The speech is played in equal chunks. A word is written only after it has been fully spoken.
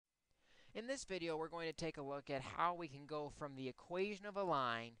In this video, we're going to take a look at how we can go from the equation of a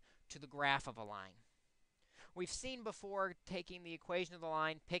line to the graph of a line. We've seen before taking the equation of the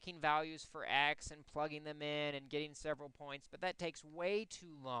line, picking values for x and plugging them in and getting several points, but that takes way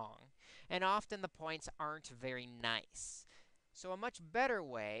too long, and often the points aren't very nice. So a much better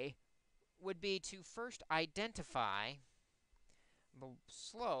way would be to first identify the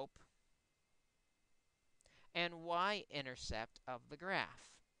slope and y-intercept of the graph.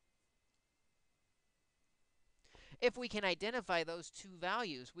 If we can identify those two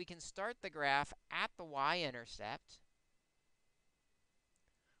values, we can start the graph at the y-intercept,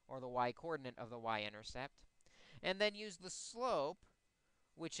 or the y-coordinate of the y-intercept, and then use the slope,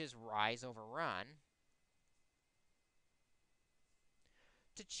 which is rise over run,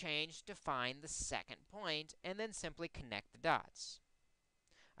 to find the second point, and then simply connect the dots.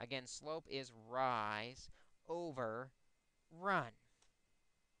 Again, slope is rise over run.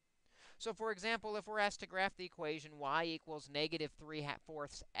 So for example, if we're asked to graph the equation y equals negative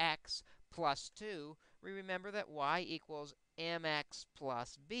 3/4 x plus 2, we remember that y equals mx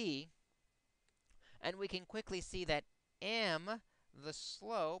plus b, and we can quickly see that m, the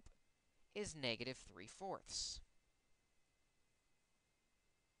slope, is negative 3/4.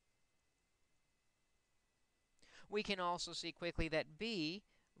 We can also see quickly that b,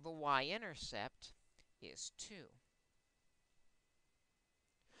 the y-intercept, is 2.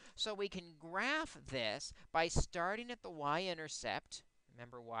 So we can graph this by starting at the y-intercept.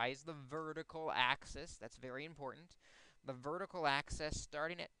 Remember, y is the vertical axis. That's very important. The vertical axis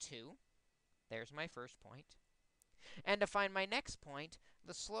starting at 2. There's my first point. And to find my next point,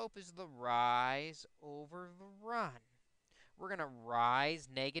 the slope is the rise over the run. We're going to rise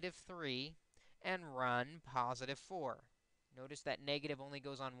negative 3 and run positive 4. Notice that negative only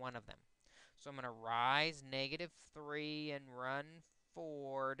goes on one of them. So I'm going to rise negative 3 and run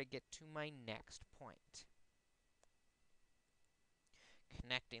 4 to get to my next point.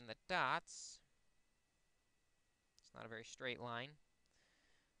 Connecting the dots. It's not a very straight line.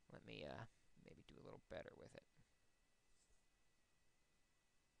 Let me maybe do a little better with it.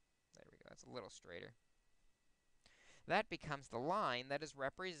 There we go. That's a little straighter. That becomes the line that is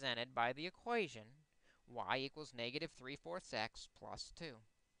represented by the equation y equals negative 3/4 x plus 2.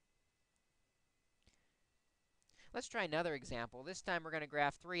 Let's try another example. This time we're going to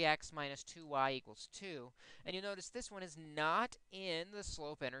graph 3x minus 2y equals 2. And you'll notice this one is not in the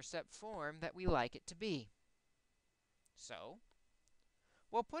slope-intercept form that we like it to be. So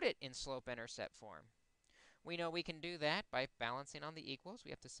we'll put it in slope-intercept form. We know we can do that by balancing on the equals.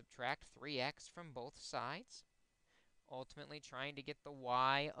 We have to subtract 3x from both sides, ultimately trying to get the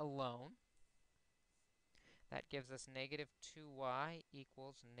y alone. That gives us negative 2y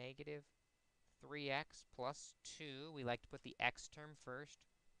equals negative 3x plus 2. We like to put the x term first.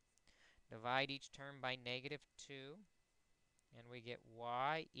 Divide each term by negative 2, and we get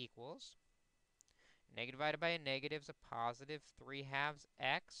y equals negative divided by a negative is a positive 3/2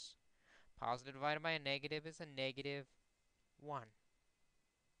 x. Positive divided by a negative is a negative 1.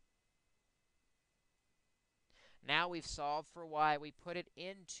 Now we've solved for y. We put it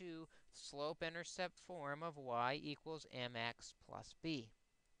into slope-intercept form of y equals mx plus b.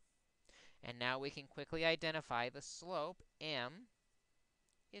 And now we can quickly identify the slope, m,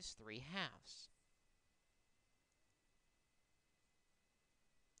 is 3/2.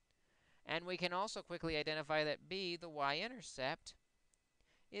 And we can also quickly identify that b, the y-intercept,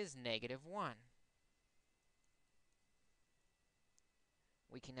 is negative 1.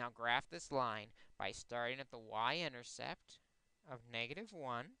 We can now graph this line by starting at the y-intercept of negative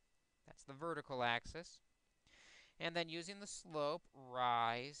 1. That's the vertical axis. And then using the slope,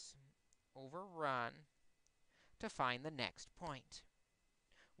 rise over run, to find the next point.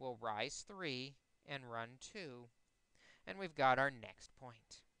 We'll rise 3 and run 2, and we've got our next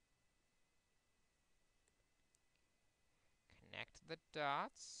point. Connect the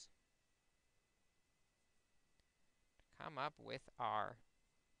dots to come up with our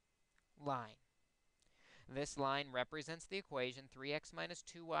line. This line represents the equation 3x minus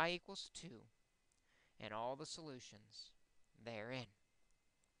 2y equals 2, and all the solutions therein.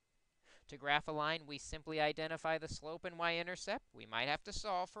 To graph a line, we simply identify the slope and y-intercept. We might have to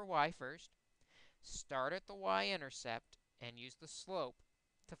solve for y first. Start at the y-intercept and use the slope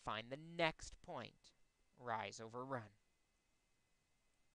to find the next point. Rise over run.